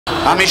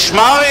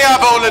המשמר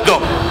יעבור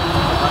לדום.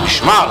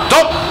 משמר,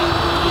 דום.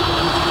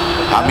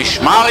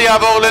 המשמר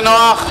יעבור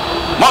לנוח.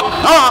 מות,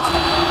 נוח.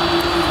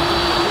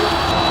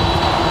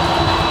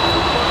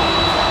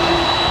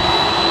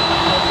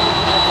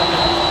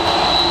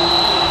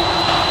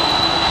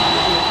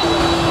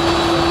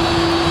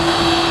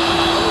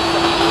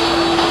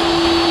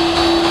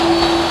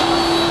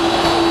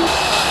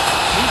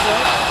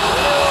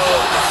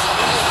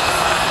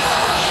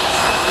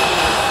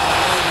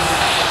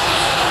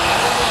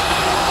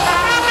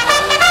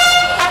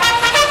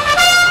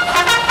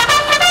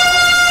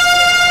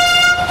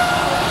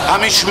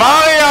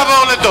 המשמר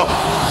יעבור לדום.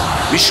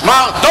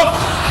 משמר, דום.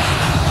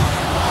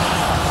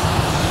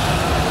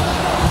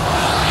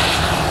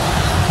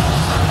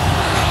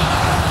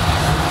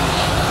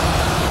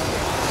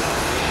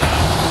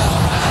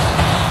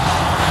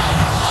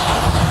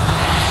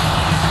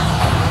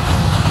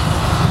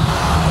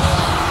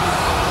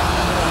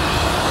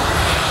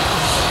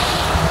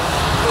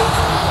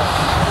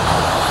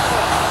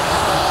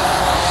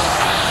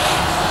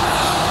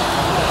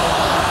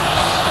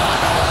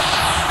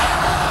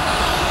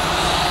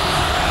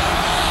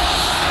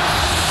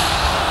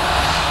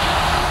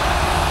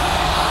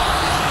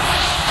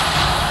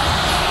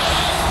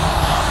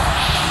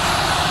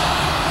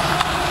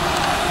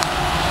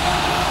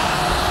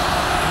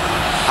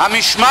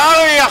 המשמר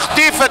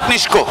יחטיף את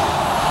נשקו.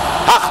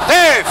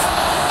 החטף!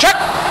 צ'ק!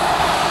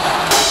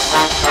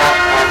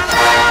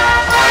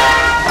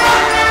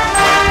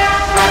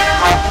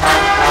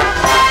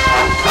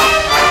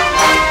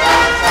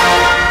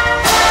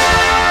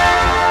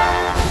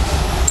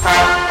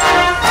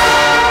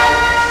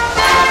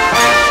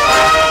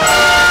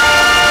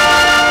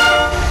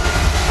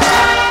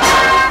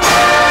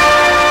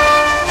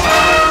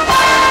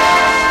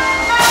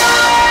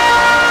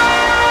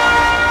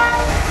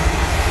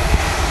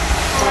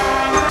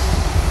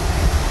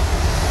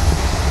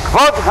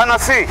 כבוד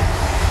הנשיא,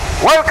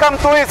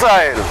 Welcome to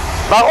Israel,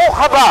 ברוך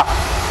הבא,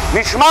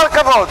 משמר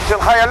כבוד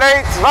של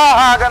חיילי צבא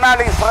ההגנה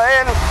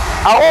לישראל,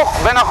 ערוך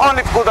ונכון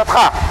לפקודתך.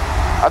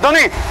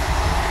 אדוני.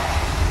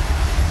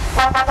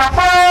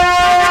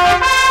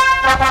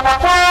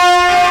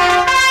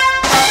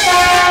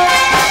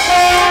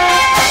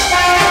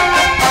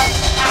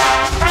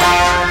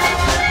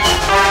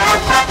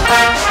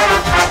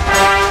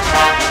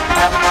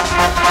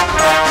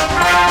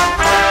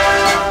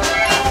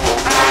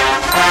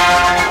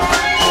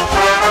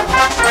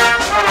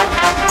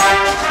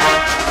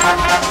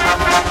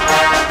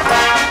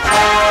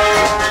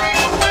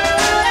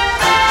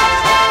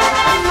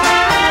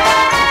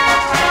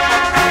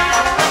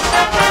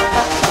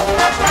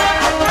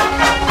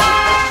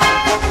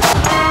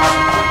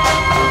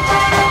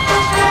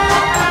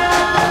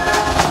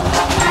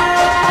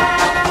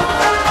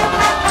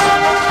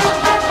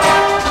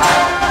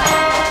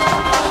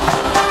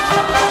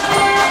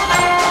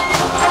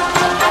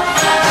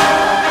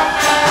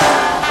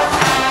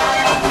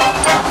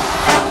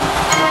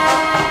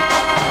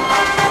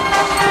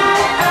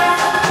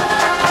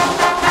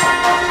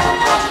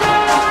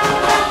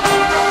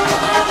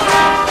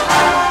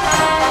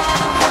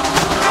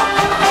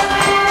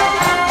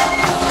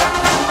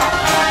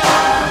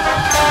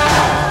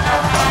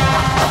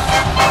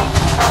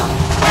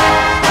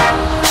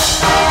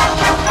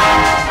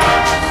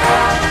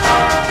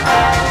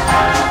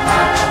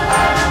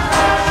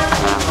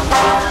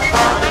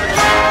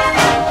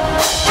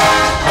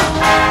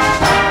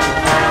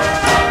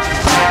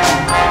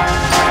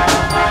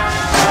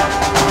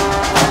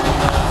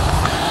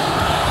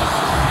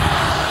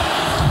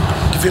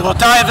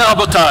 גבירותיי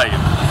ורבותיי,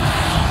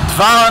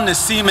 דבר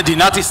נשיא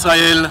מדינת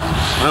ישראל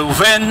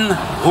ראובן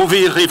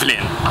רובי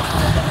ריבלין.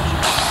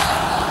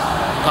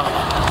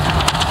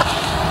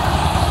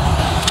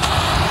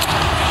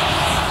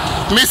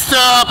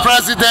 Mr.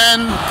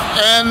 President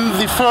and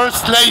the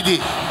First Lady,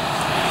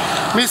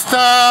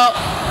 Mr.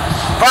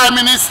 Prime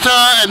Minister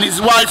and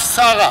his wife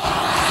Sarah,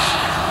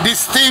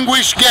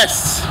 distinguished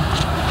guests,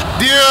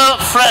 dear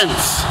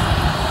friends,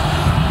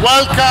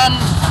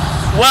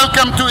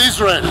 welcome to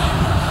Israel.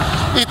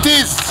 It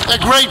is a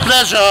great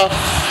pleasure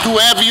to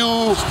have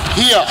you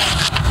here.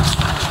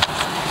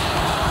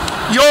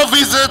 Your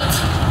visit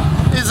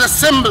is a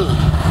symbol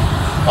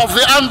of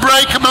the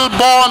unbreakable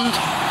bond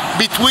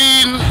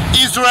between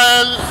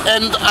Israel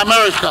and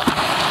America.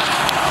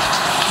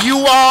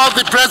 You are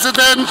the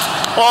president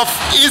of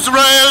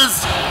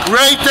Israel's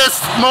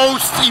greatest,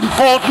 most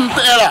important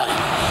ally.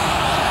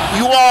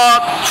 You are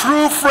a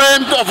true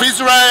friend of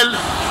Israel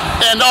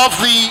and of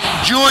the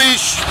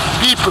Jewish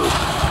people.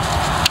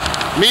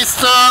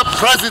 Mr.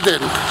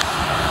 President,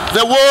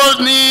 the world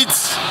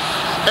needs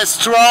a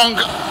strong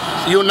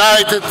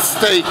United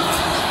States.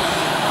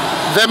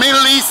 The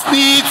Middle East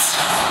needs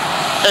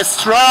a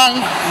strong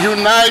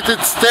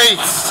United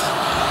States.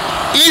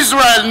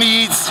 Israel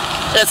needs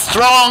a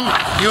strong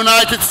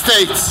United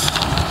States.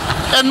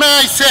 And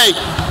may I say,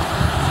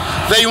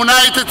 the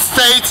United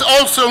States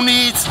also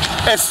needs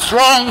a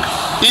strong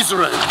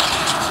Israel.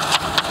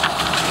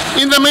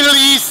 In the Middle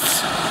East,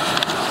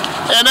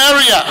 an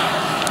area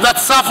that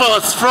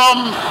suffers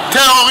from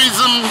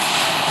terrorism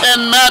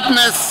and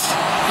madness,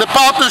 the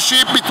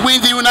partnership between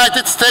the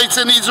United States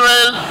and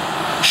Israel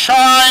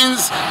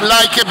shines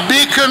like a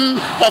beacon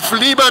of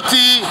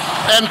liberty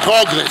and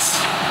progress.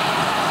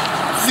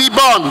 The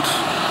bond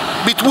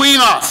between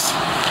us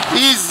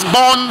is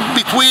bond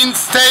between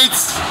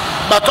states,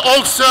 but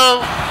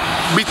also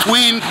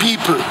between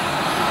people.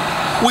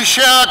 We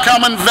share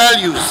common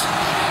values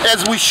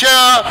as we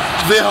share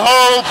the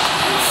hope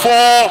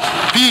for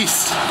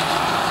peace.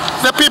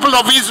 The people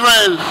of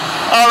Israel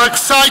are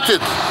excited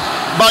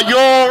by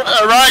your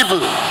arrival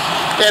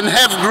and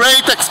have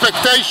great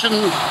expectation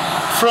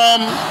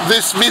from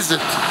this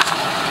visit.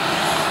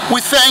 We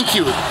thank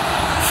you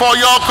for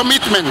your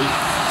commitment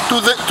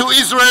to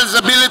Israel's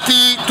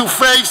ability to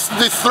face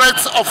the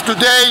threats of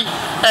today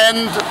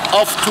and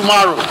of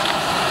tomorrow.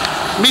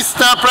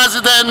 Mr.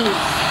 President,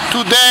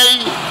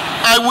 today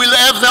I will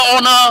have the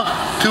honor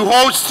to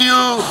host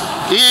you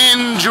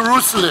in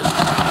Jerusalem.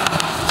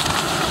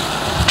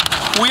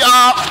 We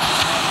are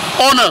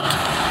honored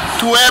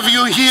to have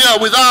you here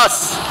with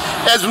us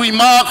as we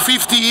mark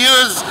 50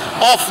 years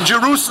of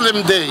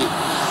Jerusalem Day,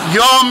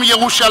 Yom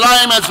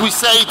Yerushalayim as we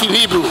say it in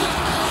Hebrew.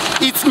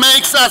 It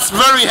makes us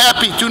very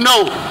happy to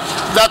know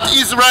that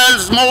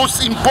Israel's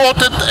most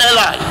important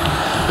ally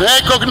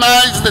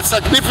recognized the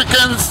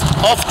significance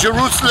of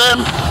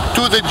Jerusalem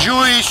to the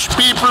Jewish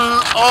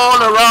people all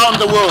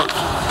around the world.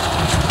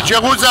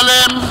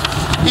 Jerusalem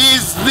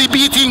is the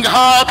beating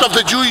heart of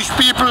the Jewish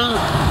people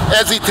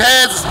as it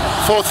has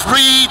for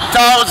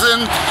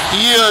 3,000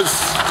 years.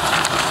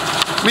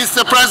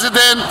 Mr.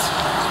 President,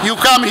 you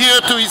come here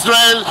to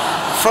Israel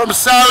from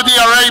Saudi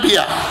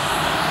Arabia.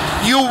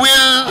 You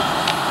will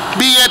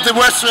be at the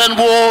Western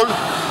Wall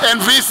and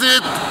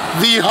visit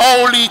the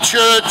Holy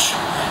Church,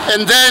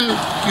 and then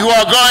you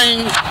are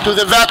going to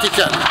the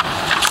Vatican.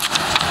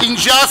 In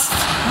just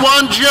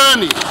one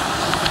journey,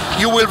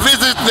 you will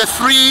visit the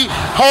three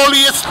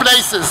holiest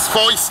places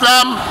for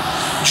Islam,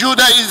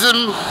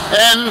 Judaism,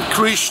 and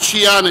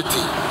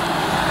Christianity.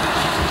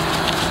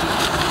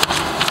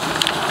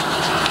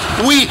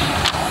 We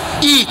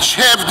each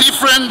have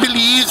different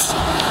beliefs,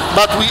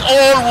 but we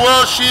all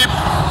worship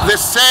the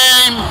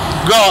same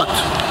God.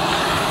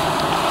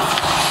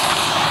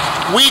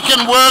 We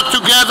can work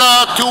together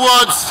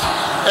towards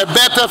a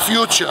better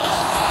future.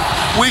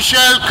 We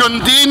shall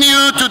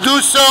continue to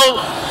do so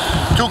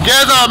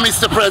together,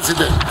 Mr.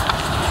 President.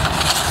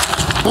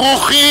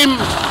 Bruchim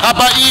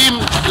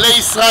habaim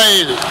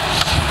leIsrael.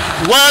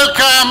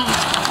 Welcome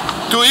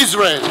to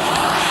Israel.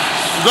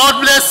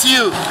 God bless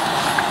you.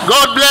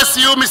 God bless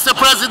you, Mr.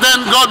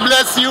 President. God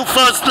bless you,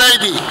 First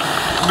Lady.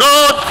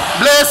 God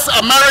bless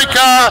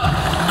America.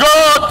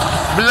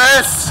 God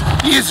bless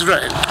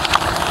Israel.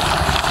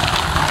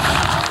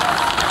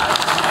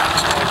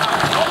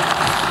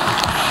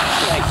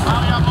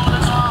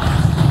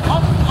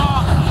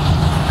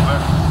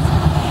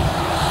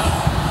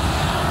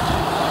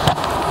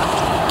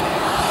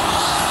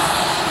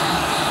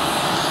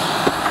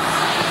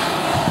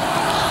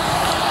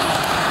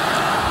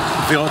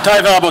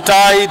 גבירותיי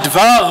ורבותיי,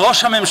 דבר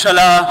ראש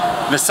הממשלה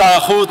ושר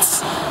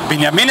החוץ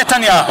בנימין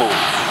נתניהו.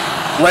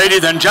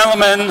 Ladies and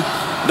gentlemen,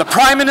 the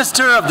Prime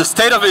Minister of the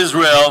State of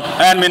Israel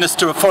and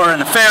Minister of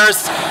Foreign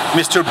Affairs,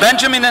 Mr.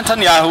 Benjamin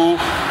Netanyahu,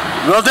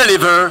 will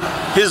deliver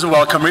his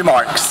welcome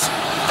remarks.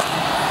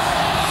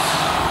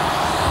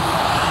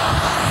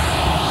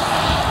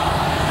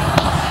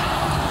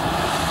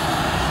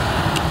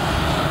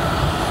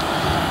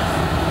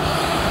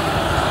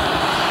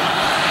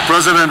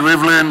 President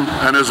Rivlin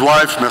and his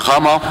wife,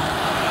 Nechama,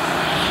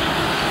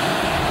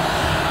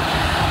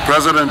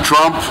 President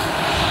Trump,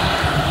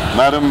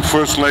 Madam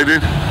First Lady,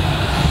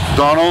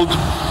 Donald,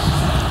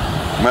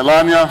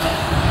 Melania,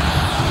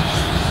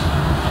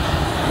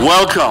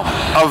 welcome,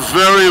 a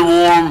very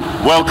warm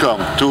welcome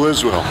to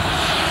Israel.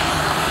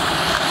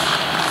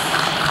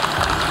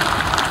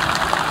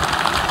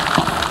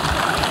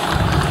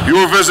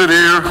 Your visit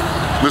here,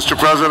 Mr.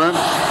 President,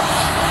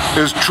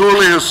 is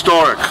truly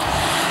historic.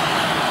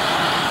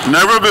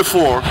 Never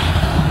before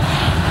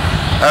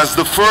has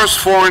the first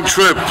foreign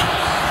trip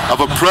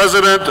of a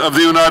President of the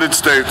United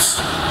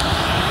States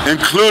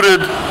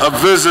included a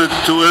visit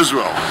to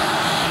Israel.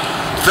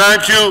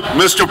 Thank you,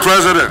 Mr.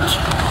 President.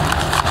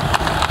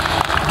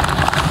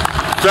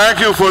 Thank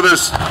you for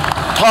this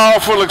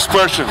powerful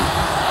expression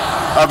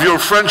of your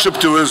friendship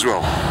to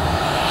Israel.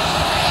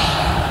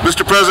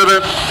 Mr.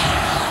 President,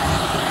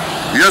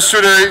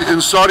 yesterday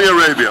in Saudi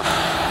Arabia,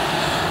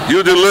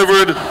 you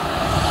delivered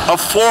a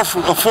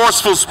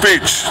forceful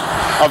speech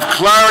of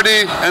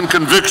clarity and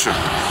conviction.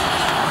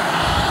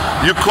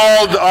 You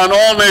called on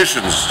all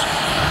nations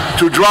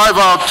to drive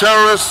out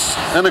terrorists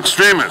and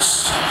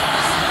extremists.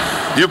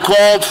 You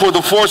called for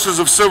the forces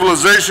of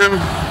civilization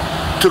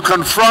to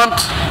confront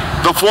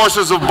the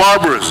forces of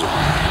barbarism.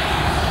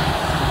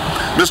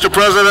 Mr.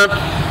 President,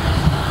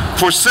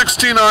 for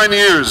 69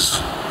 years,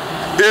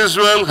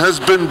 Israel has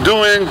been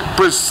doing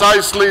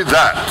precisely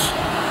that.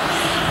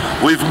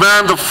 We've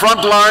manned the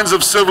front lines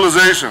of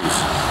civilizations.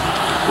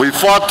 We've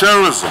fought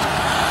terrorism.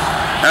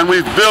 And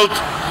we've built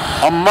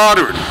a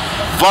modern,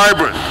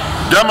 vibrant,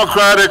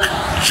 democratic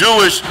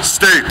Jewish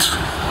state.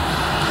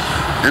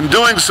 In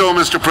doing so,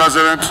 Mr.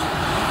 President,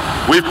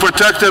 we've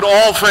protected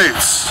all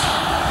faiths,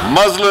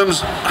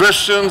 Muslims,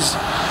 Christians,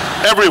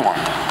 everyone.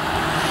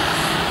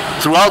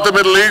 Throughout the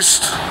Middle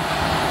East,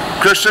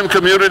 Christian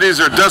communities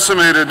are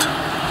decimated,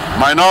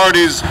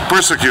 minorities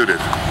persecuted.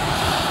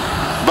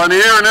 But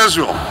here in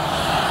Israel,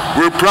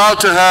 we're proud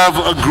to have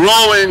a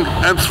growing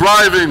and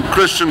thriving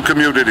Christian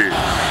community,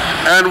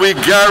 and we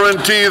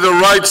guarantee the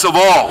rights of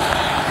all.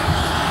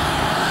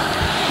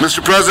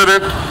 Mr.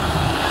 President,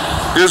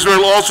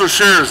 Israel also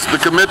shares the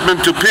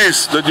commitment to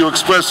peace that you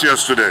expressed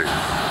yesterday.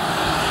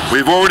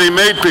 We've already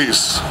made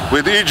peace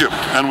with Egypt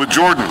and with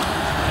Jordan,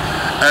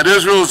 and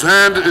Israel's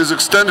hand is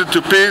extended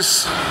to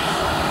peace,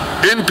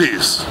 in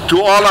peace,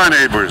 to all our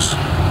neighbors,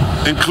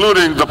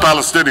 including the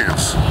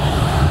Palestinians.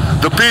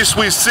 The peace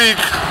we seek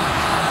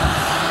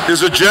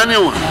is a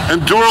genuine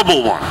and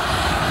durable one,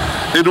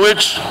 in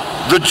which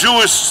the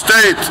Jewish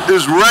state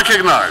is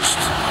recognized,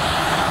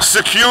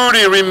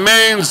 security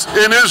remains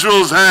in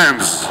Israel's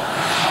hands,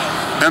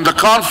 and the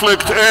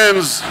conflict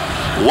ends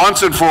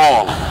once and for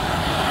all.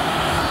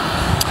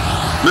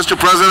 Mr.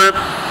 President,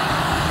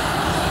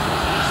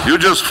 you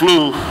just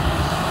flew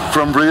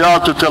from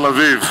Riyadh to Tel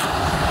Aviv.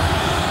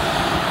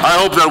 I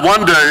hope that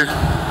one day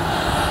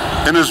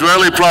an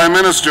Israeli Prime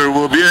Minister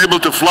will be able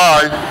to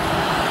fly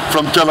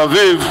from Tel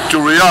Aviv to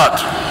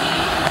Riyadh.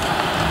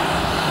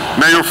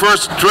 May your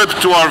first trip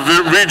to our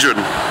region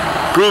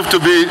prove to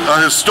be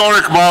a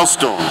historic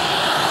milestone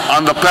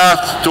on the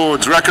path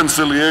towards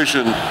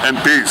reconciliation and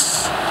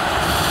peace.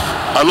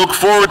 I look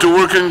forward to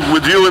working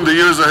with you in the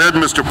years ahead,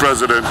 Mr.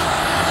 President,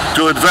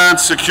 to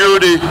advance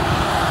security,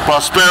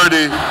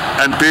 prosperity,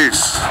 and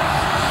peace.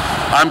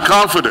 I'm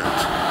confident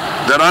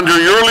that under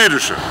your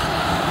leadership,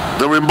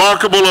 the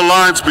remarkable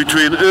alliance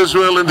between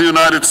Israel and the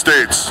United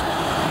States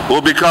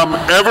will become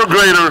ever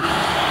greater,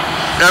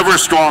 ever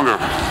stronger.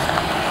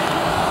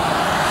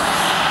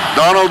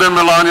 Donald and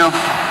Melania,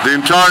 the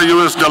entire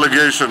U.S.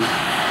 delegation,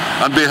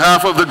 on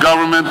behalf of the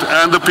government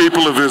and the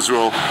people of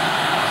Israel,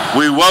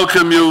 we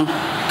welcome you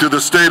to the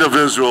State of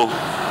Israel.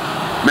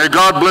 May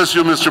God bless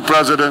you, Mr.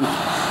 President.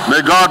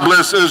 May God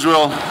bless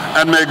Israel,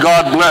 and may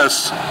God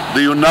bless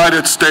the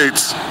United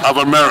States of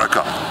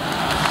America.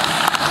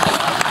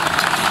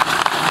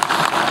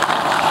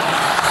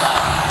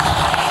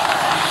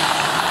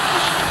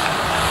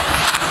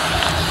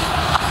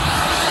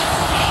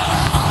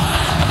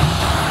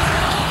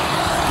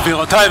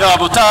 גבירותיי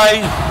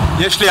ורבותיי,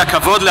 יש לי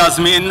הכבוד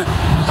להזמין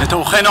את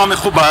אורחנו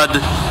המכובד,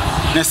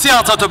 נשיא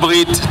ארצות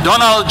הברית,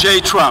 דונלד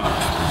ג'יי טראמפ.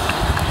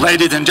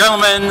 Ladies and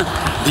gentlemen,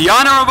 the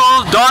Honorable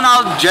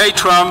Donald J.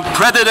 Trump,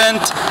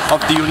 President of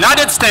the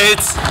United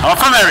States of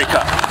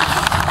America.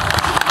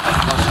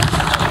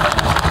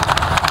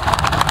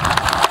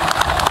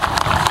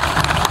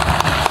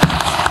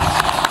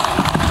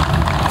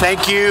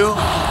 Thank you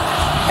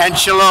and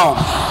shalom.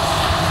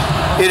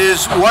 It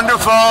is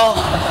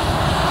wonderful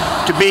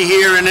to be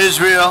here in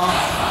Israel.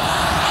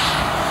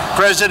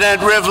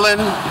 President Rivlin,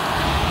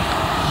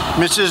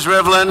 Mrs.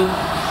 Rivlin,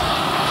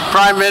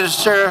 Prime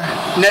Minister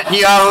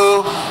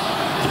Netanyahu,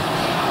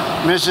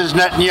 Mrs.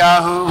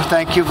 Netanyahu,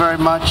 thank you very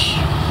much.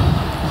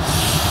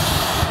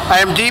 I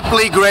am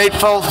deeply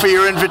grateful for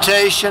your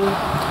invitation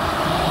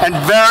and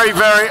very,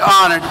 very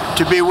honored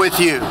to be with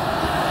you.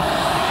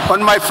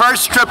 On my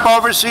first trip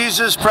overseas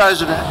as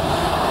president,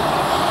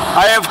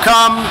 I have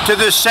come to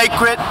this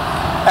sacred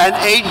and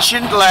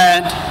ancient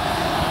land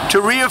to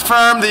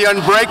reaffirm the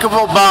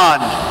unbreakable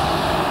bond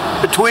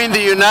between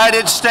the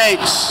United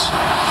States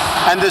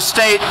and the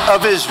State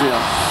of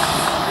Israel.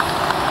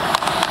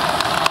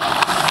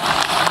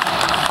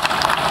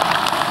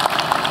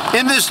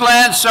 In this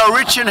land so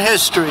rich in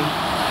history,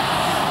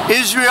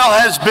 Israel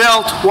has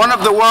built one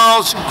of the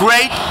world's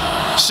great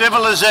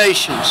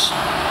civilizations,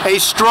 a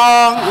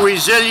strong,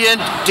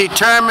 resilient,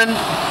 determined,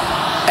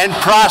 and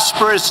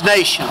prosperous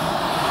nation.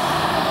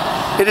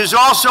 It is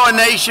also a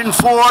nation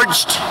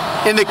forged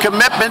in the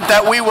commitment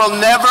that we will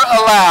never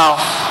allow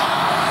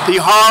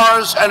the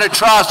horrors and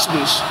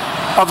atrocities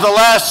of the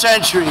last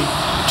century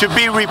to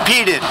be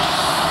repeated.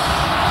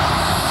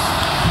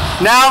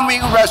 Now we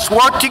must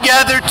work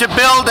together to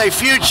build a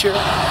future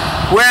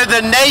where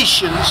the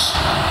nations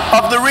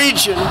of the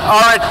region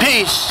are at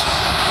peace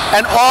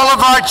and all of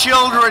our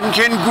children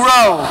can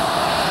grow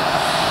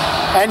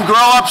and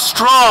grow up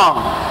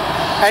strong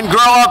and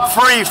grow up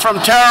free from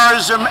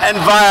terrorism and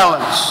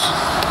violence.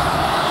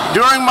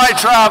 During my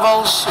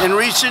travels in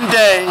recent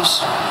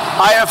days,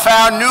 I have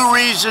found new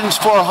reasons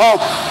for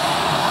hope.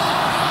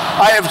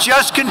 I have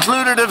just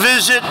concluded a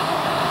visit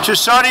to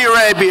Saudi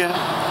Arabia,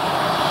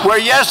 where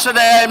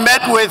yesterday I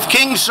met with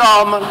King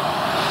Salman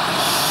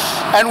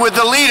and with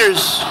the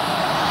leaders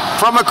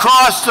from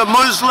across the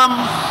Muslim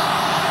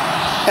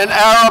and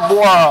Arab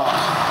world.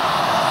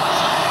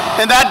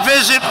 In that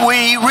visit,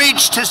 we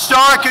reached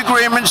historic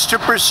agreements to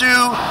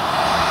pursue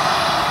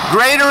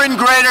greater and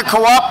greater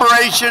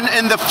cooperation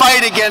in the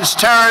fight against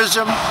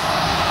terrorism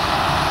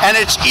and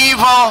its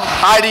evil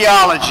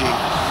ideology.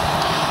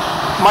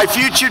 My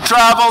future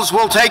travels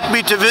will take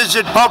me to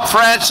visit Pope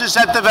Francis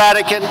at the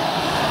Vatican,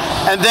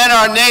 and then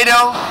our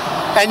NATO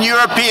and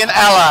European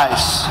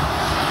allies.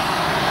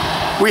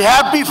 We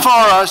have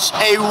before us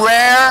a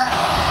rare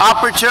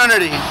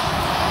opportunity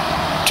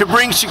to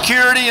bring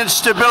security and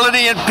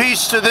stability and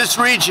peace to this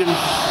region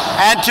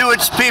and to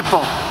its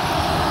people,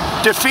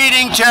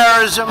 defeating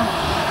terrorism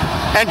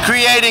and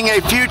creating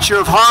a future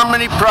of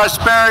harmony,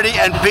 prosperity,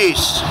 and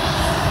peace.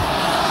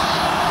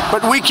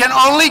 But we can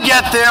only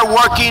get there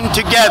working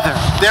together.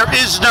 There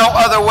is no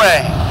other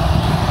way.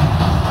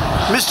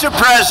 Mr.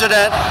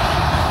 President,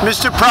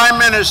 Mr. Prime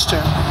Minister,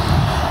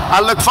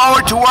 I look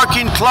forward to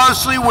working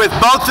closely with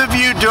both of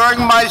you during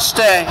my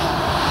stay.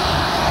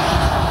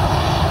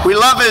 We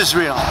love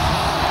Israel.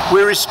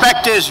 We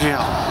respect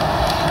Israel.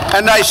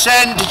 And I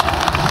send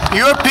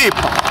your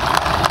people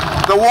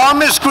the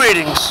warmest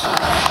greetings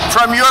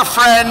from your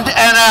friend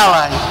and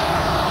ally,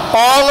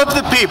 all of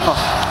the people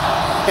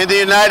in the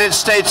United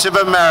States of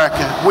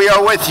America. We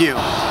are with you.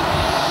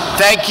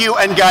 Thank you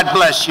and God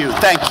bless you.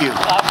 Thank you.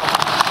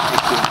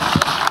 Thank you.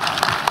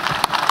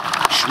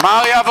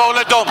 שמר יעבור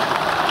לדום.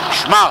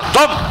 שמר,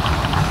 דום.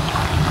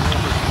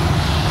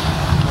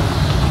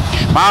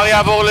 שמר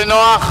יעבור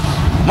לנוח.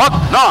 מות,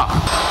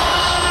 נוח.